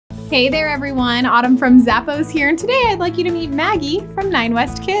Hey there everyone, Autumn from Zappos here, and today I'd like you to meet Maggie from Nine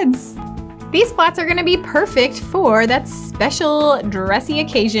West Kids. These flats are gonna be perfect for that special dressy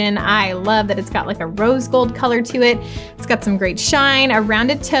occasion. I love that it's got like a rose gold color to it. It's got some great shine, a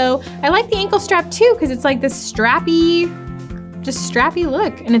rounded toe. I like the ankle strap too because it's like this strappy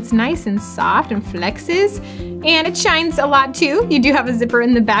look, and it's nice and soft and flexes, and it shines a lot too. You do have a zipper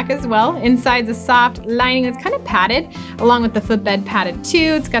in the back as well. Inside's a soft lining that's kind of padded, along with the footbed padded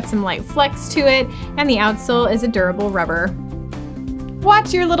too. It's got some light flex to it, and the outsole is a durable rubber.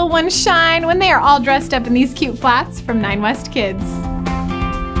 Watch your little ones shine when they are all dressed up in these cute flats from Nine West Kids.